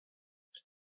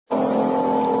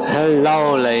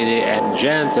Hello, ladies and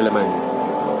gentlemen.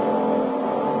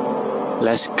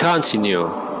 Let's continue.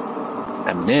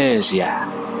 Amnesia.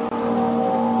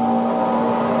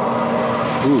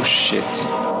 Oh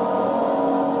shit.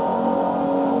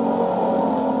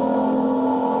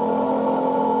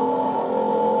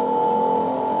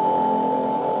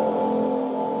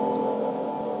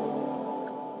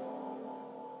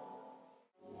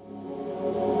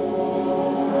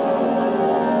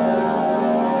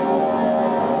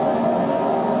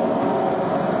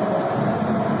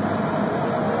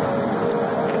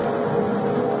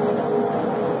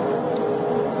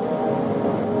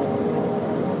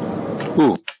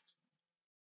 Ooh.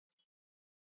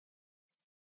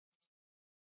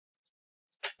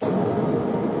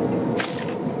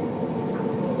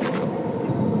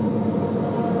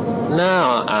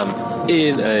 Now I'm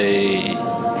in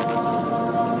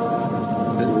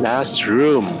the last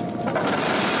room.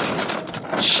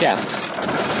 Shit.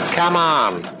 Come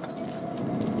on.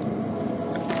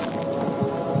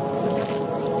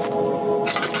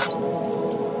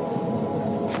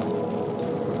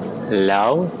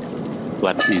 Hello?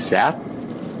 What is that?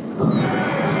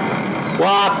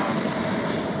 What?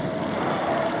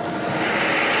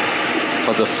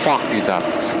 What the fuck is that?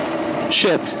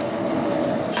 Shit!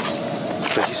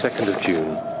 22nd of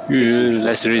June.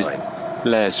 Let's read.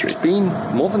 It's been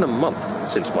more than a month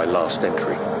since my last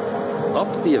entry.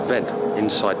 After the event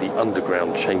inside the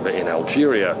underground chamber in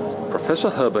Algeria, Professor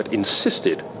Herbert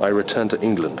insisted I return to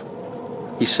England.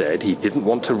 He said he didn't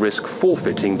want to risk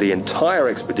forfeiting the entire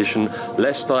expedition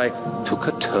lest I took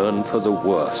a turn for the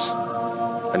worse.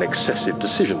 An excessive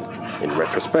decision, in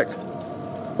retrospect.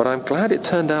 But I'm glad it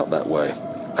turned out that way.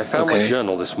 I found my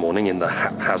journal this morning in the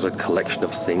haphazard collection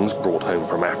of things brought home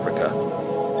from Africa.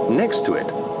 Next to it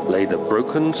lay the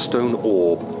broken stone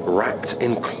orb wrapped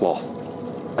in cloth.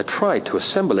 I tried to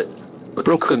assemble it, but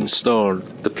broken stone.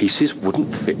 The pieces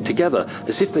wouldn't fit together,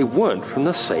 as if they weren't from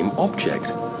the same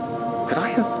object. Could I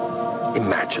have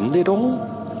imagined it all?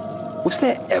 Was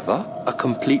there ever a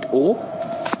complete orb?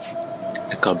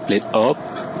 A complete orb?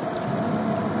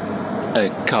 A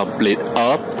complete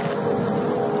orb?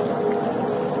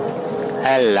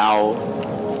 Hello.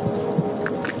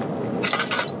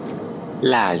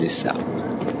 Light this up.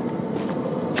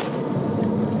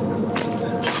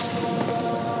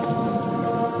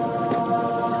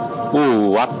 Ooh,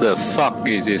 what the fuck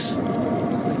is this?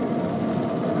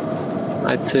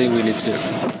 I think we need to...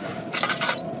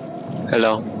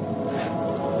 Hello?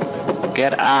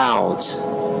 Get out!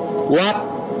 What?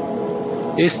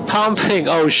 It's pumping!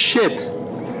 Oh shit!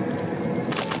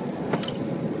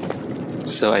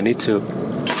 So I need to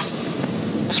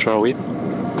throw it.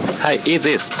 Hey, eat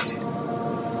this!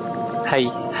 Hey.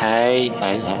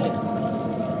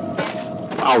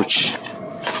 Ouch!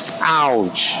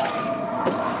 Ouch!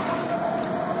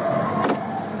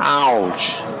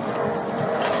 Ouch!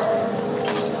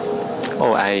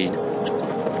 Oh, I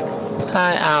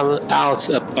am out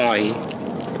a boy.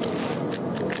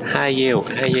 Hey you,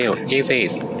 eat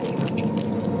this.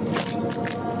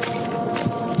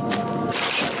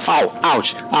 Oh,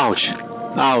 ouch, ouch,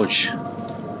 ouch.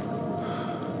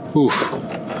 Oof.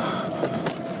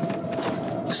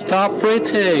 Stop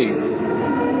breathing.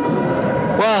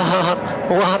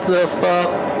 What the fuck?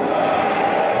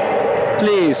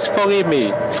 Please, forgive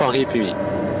me. Forgive me.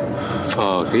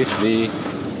 Forgive me.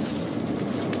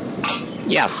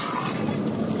 Yes.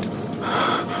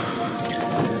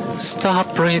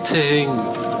 Stop breathing,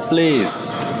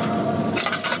 please.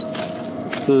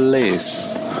 Please.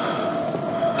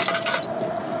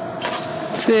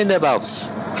 Cinnabox.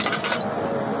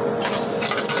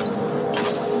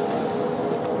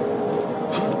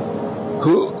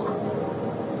 Who?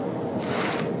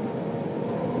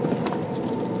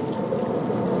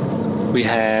 We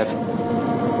have.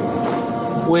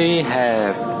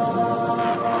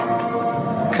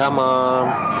 Come on.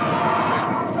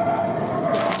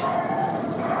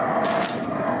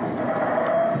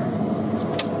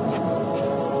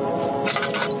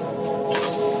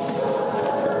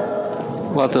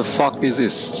 What the fuck is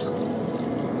this?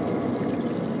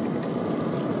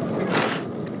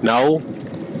 No.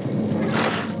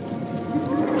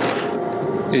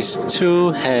 It's too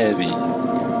heavy.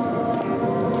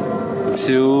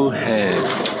 Too heavy.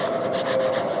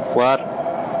 What?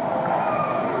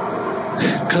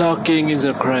 Clocking in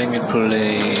the crank and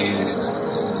pulling.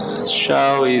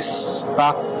 Show is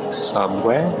stuck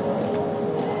somewhere.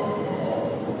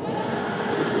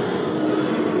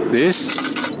 This?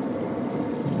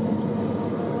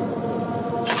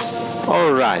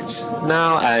 Alright,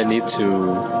 now I need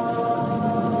to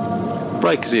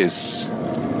break this.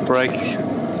 Break.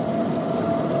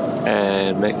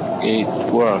 and make it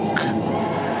work.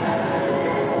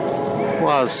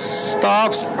 What?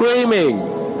 Stop screaming!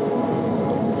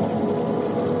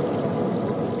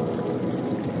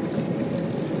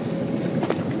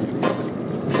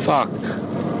 Fuck.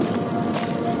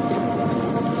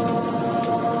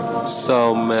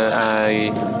 So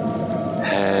I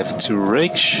have to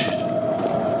reach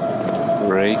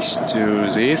to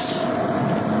this.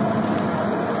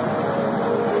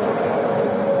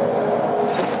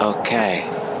 Okay,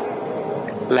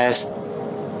 let's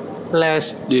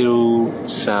do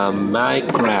some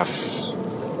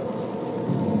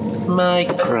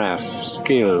Minecraft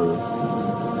skill.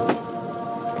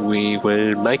 We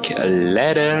will make a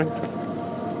ladder,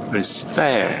 a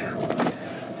stair.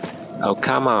 Oh,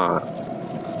 come on.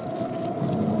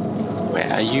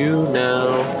 Where are you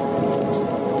now?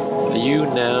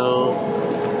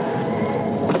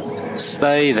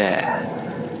 Stay there.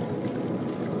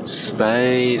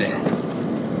 Stay there.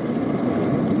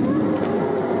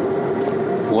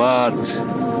 What?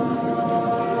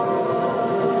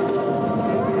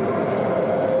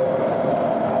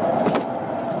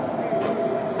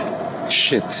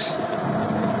 Shit.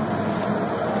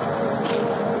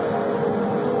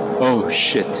 Oh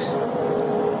shit.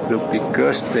 Look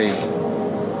disgusting.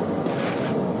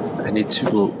 I need to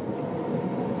go.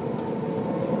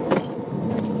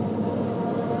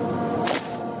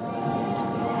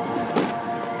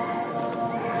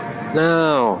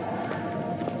 Now,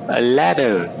 a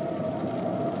ladder.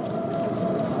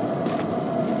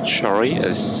 Sorry,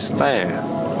 a stair.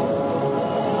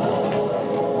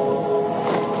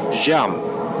 Jump.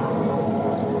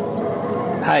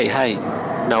 Hey,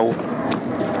 no.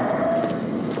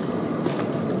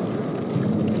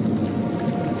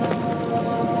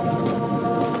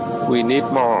 We need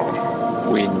more.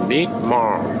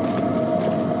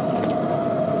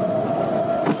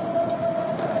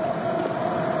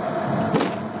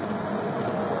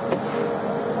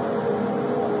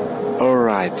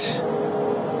 Alright.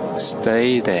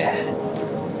 Stay there.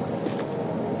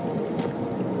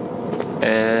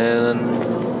 And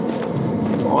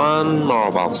one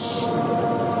more box.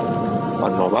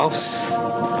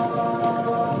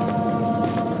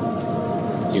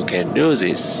 You can do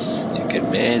this. You can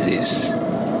make this.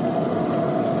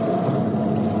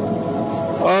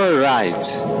 Alright.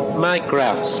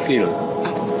 Minecraft skill.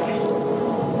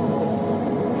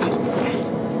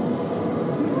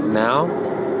 Now.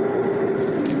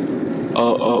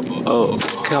 Oh,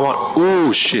 come on.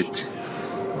 Oh, shit.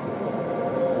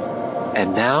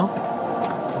 And now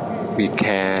we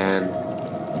can.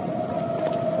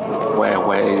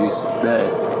 Where is the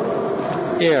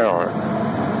here?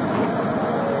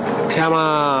 Come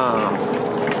on,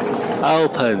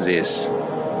 open this.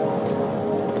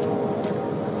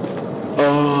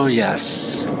 Oh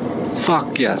yes,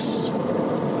 fuck yes.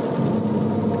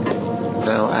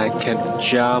 Now I can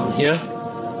jump here.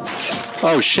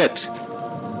 Oh shit!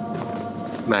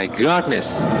 My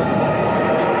goodness!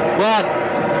 What?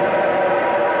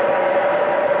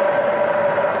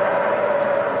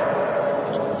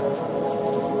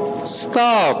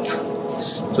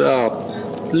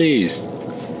 Stop, please.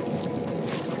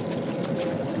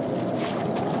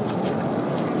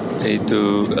 Need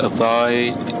to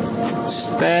avoid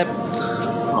step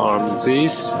on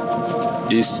this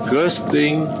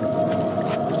disgusting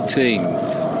thing.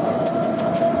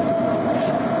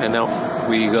 And now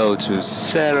we go to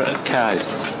Sarah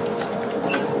Archives.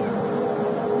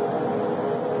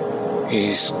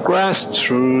 He scratched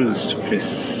through the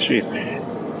street.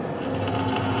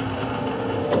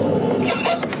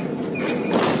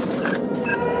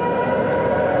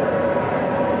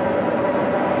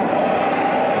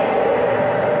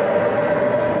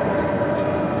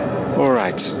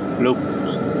 Alright, look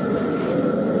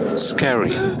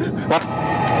scary. What?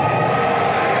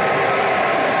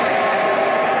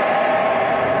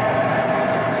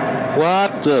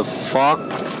 What the fuck?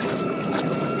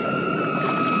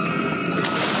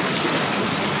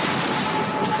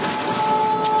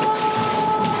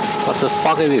 What the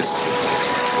fuck is this?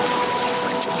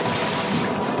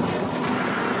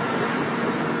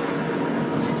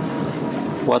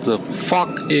 What the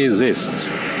fuck is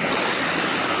this?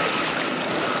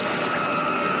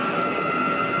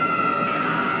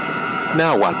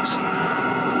 Now what?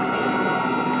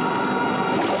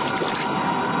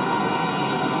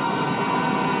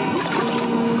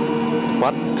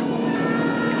 What?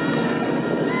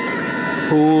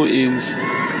 Who is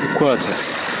the quarter?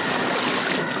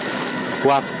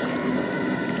 What?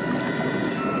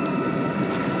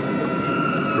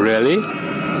 Really?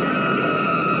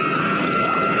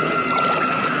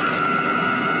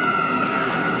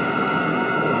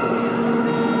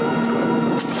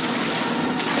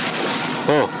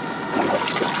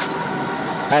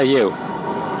 Hey you.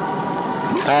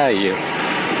 Hey you.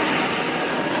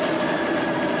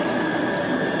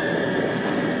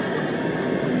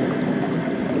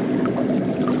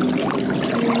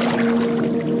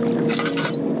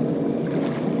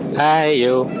 Hey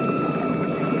you.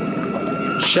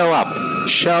 Show up.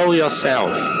 Show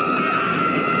yourself.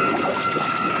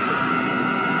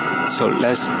 So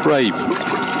let's brave.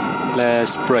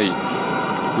 Let's brave.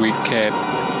 We can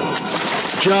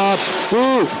jump.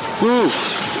 Woo! Woo!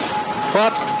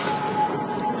 What?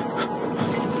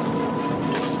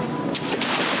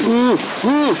 Woo!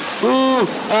 Woo! Woo!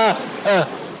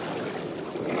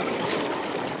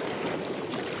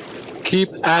 Keep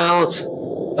out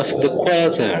of the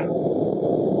quarter.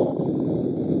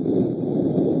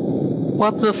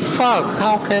 What the fuck?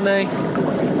 How can I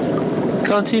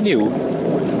continue?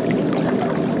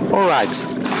 Alright.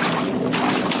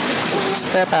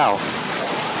 Step out.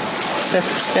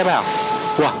 Step out.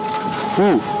 Wow.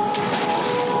 Woo.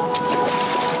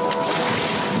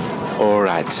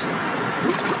 Alright.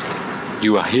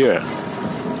 You are here.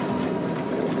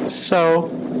 So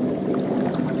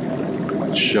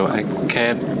I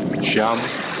can jump.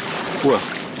 Whoa.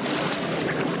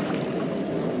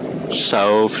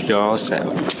 Solve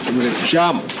yourself.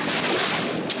 Jump.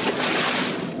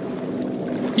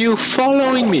 You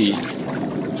following me?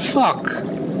 Fuck.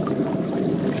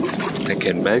 I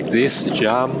can make this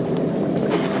jump.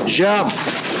 Jump.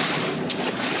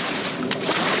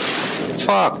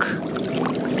 Fuck.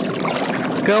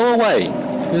 Go away.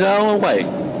 Go away.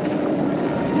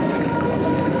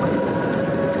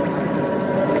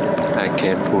 I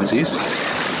can pull this.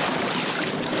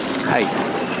 Hey.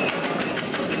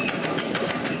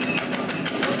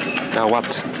 Now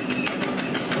what?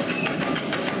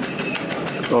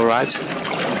 Alright.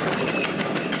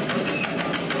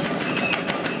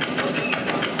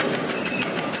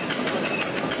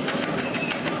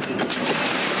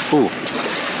 Ooh.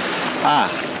 Ah.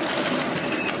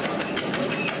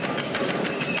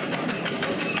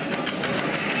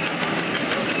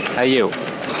 Hey you.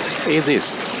 Eat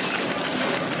this.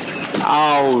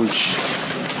 Ouch.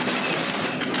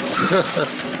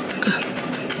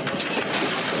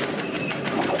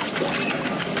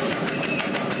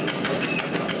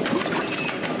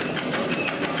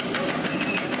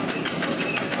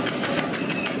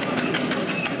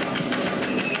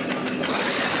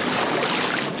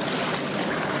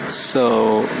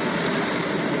 So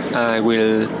I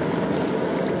will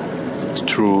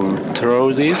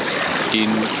throw this in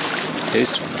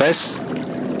his face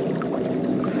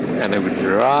and I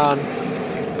will run.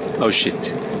 Oh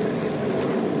shit.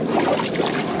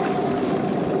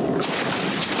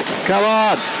 Come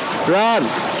on! Run!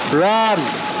 Run!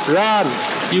 Run!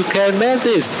 You can make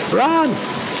this! Run!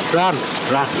 Run!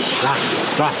 Run! Run!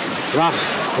 Run! Run!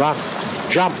 Run!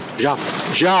 Jump! Jump!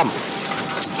 Jump!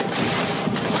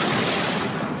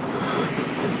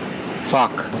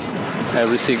 Fuck.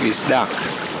 Everything is dark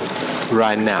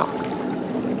right now.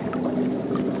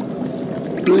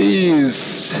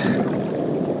 Please.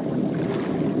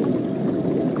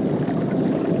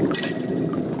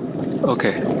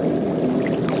 Okay.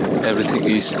 Everything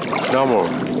is normal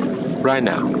right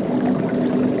now.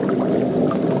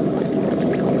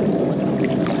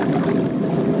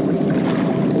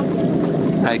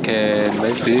 I can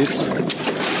make this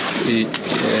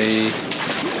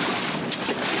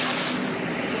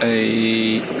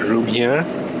a room here.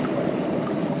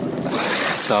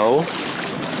 So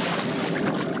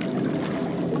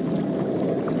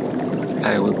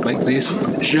I will make this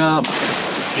jump.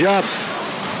 Jump.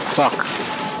 Fuck.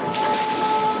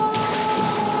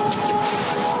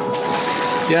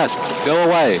 Yes, go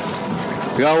away.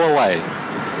 Go away.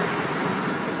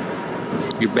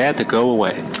 You better go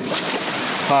away.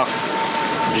 Fuck.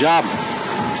 Jump.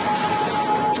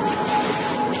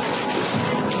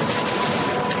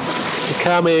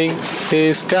 Coming.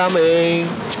 He's coming.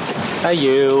 Hey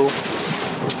you.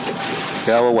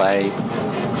 Go away.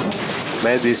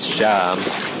 Make this jump.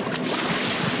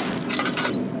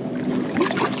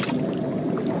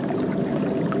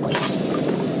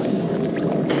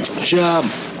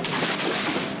 Jump.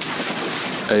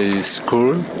 Is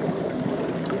cool.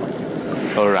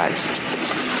 Alright.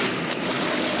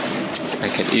 I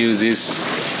can use this.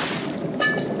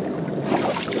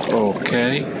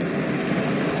 Okay.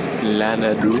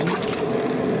 Lanadu.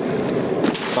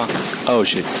 Fuck. Oh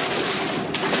shit.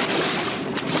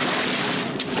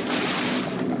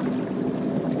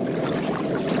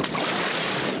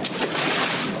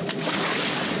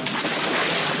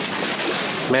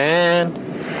 Man,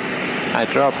 I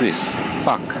dropped this.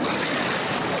 Fuck.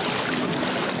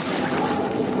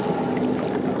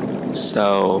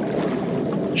 So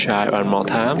Try one more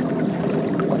time.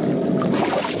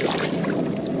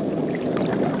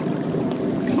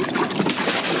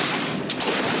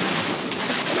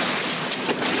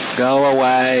 Go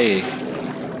away.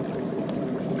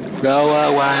 Go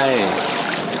away.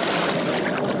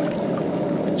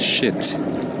 Shit.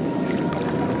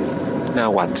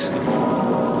 Now what?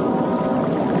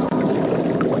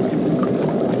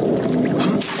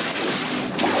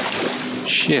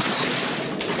 Shit.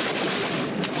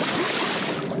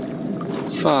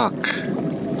 Fuck.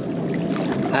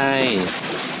 Hey.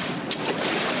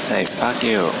 Hey, fuck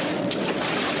you.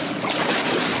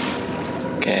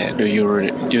 Okay, do you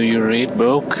read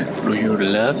book? Do you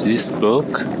love this book?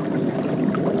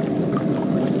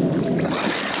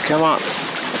 Come on.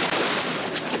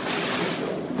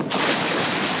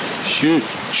 Shoot,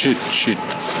 shoot, shoot.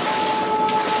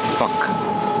 Fuck.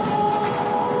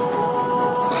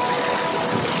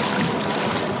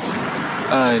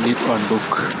 I need one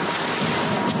book.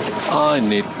 I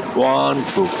need one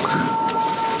book.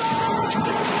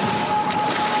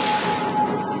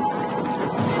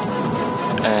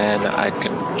 And I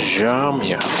can jump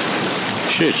here.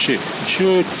 Shoot, shoot,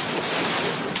 shoot.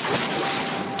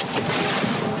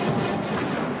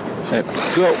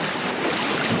 Let's go.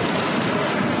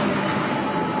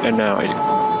 And now I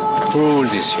pull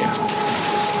this here.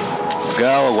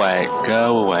 Go away,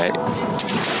 go away.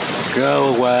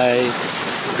 Go away,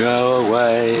 go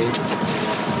away.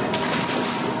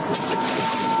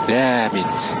 Damn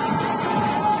it.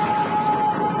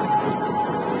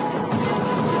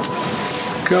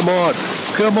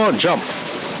 Come on, jump.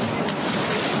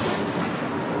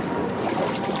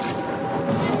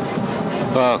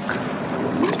 Fuck.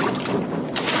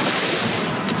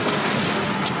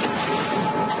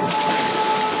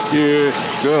 Yeah,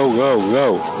 go, go,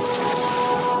 go.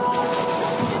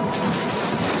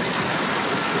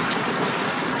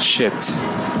 Shit.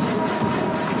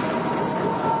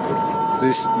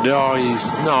 This door is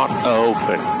not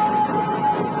open.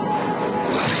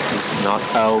 It's not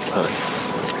open.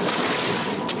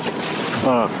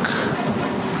 Fuck.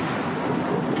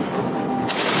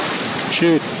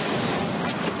 Shit.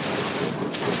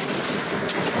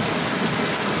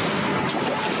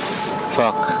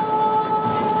 Fuck.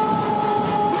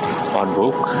 One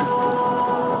book.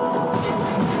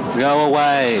 Go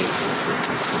away.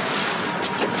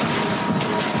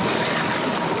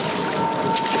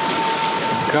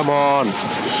 Come on.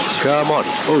 Come on.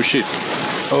 Oh shit.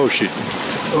 Oh shit.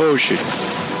 Oh shit.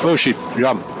 Oh shit.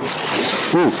 Jump.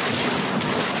 Ooh.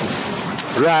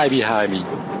 Right behind me.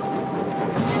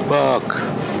 Fuck.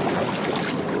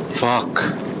 Fuck.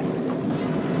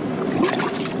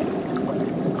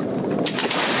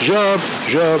 Jump,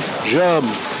 jump, jump.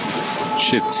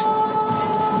 Shit.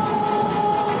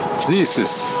 This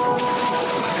is.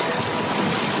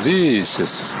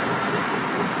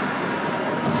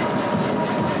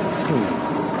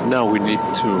 Now we need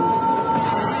to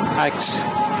act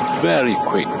very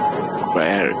quick.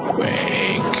 Very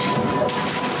quick.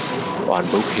 One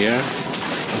book here.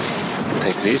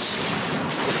 Take this.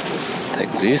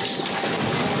 Take this.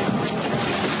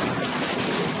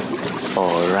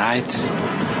 Alright.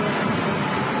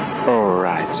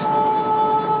 Alright.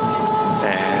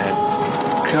 And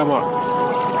come on.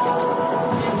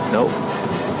 No.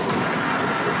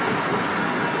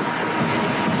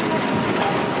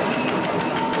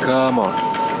 Come on.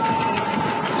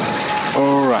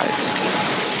 Alright.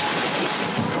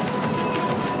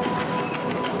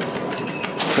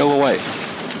 Go away.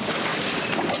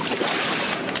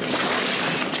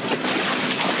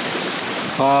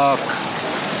 Fuck.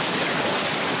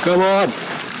 Come on.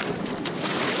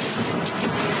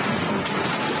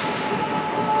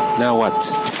 Now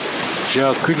what?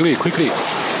 Jump quickly, quickly.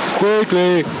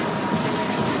 Quickly.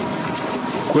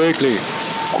 Quickly.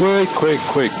 Quick, quick,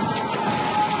 quick.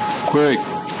 Quick.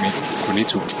 We need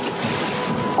to.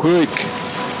 Quick.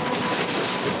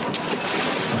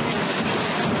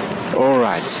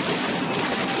 Alright.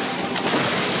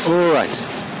 Alright.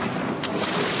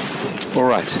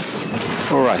 Alright.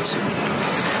 Alright.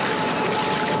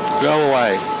 Go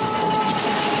away.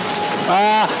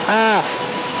 Ah!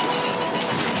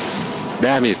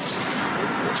 Damn it.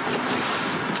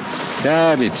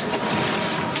 Damn it.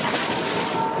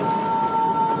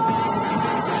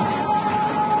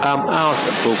 I'm out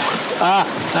of book.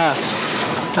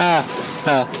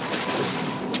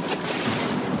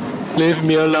 Leave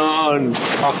me alone.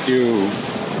 Fuck you.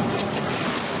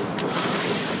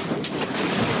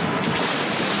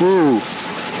 Ooh.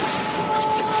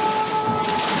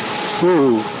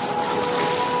 Ooh.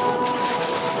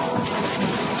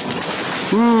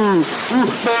 Ooh. Ooh.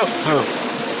 Oh.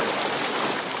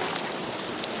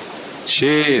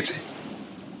 Shit!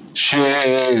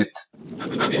 Shit!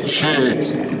 Shit!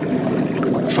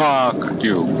 Fuck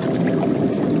you!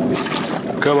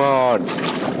 Come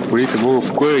on! We need to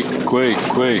move quick, quick,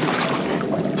 quick!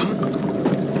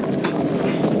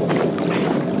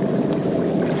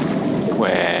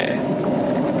 Where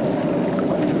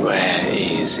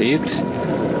is it?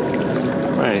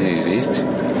 Where is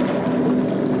it?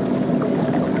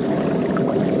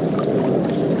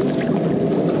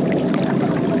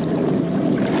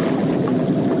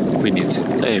 We need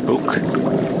a book.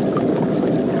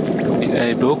 We need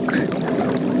a book.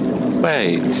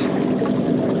 Wait.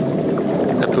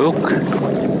 A book?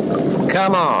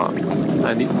 Come on.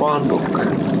 I need one book.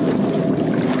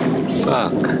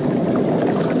 Fuck.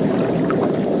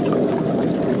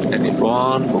 I need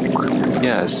one book.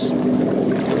 Yes.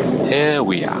 Here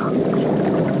we are.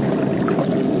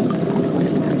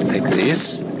 Take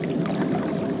this.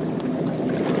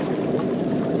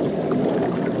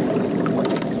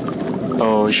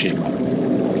 Oh shit.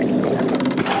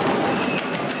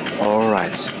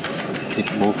 Alright. Need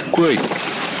to move quick.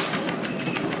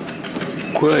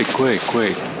 Quick, quick,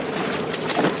 quick.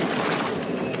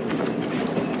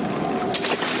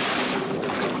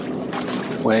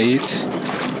 Wait.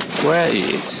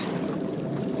 Wait.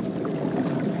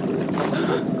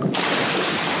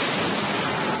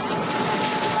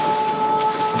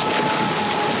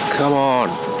 Come on.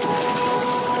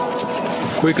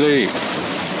 Quickly.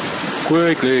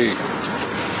 Quickly!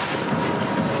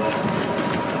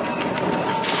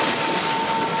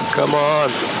 Come on!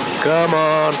 Come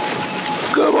on!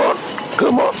 Come on!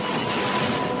 Come on!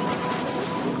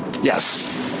 Yes!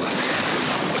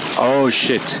 Oh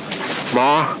shit!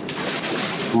 More!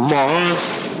 More!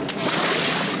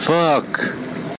 Fuck!